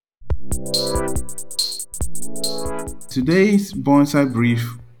Today's bonsai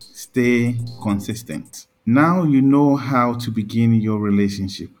brief: stay consistent. Now you know how to begin your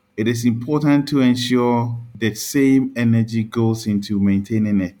relationship. It is important to ensure that same energy goes into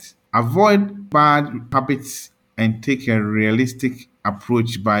maintaining it. Avoid bad habits and take a realistic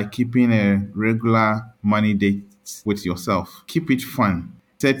approach by keeping a regular money date with yourself. Keep it fun.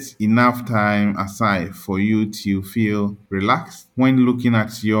 Set enough time aside for you to feel relaxed when looking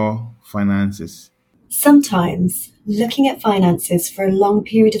at your finances. Sometimes, looking at finances for a long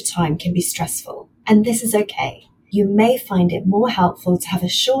period of time can be stressful, and this is okay. You may find it more helpful to have a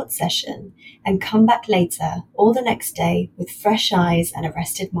short session and come back later or the next day with fresh eyes and a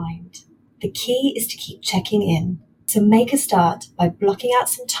rested mind. The key is to keep checking in. So make a start by blocking out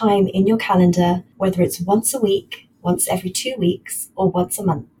some time in your calendar, whether it's once a week, once every 2 weeks, or once a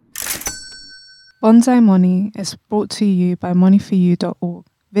month. Bonsai Money is brought to you by moneyforyou.org.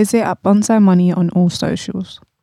 Visit at Bonsai Money on all socials.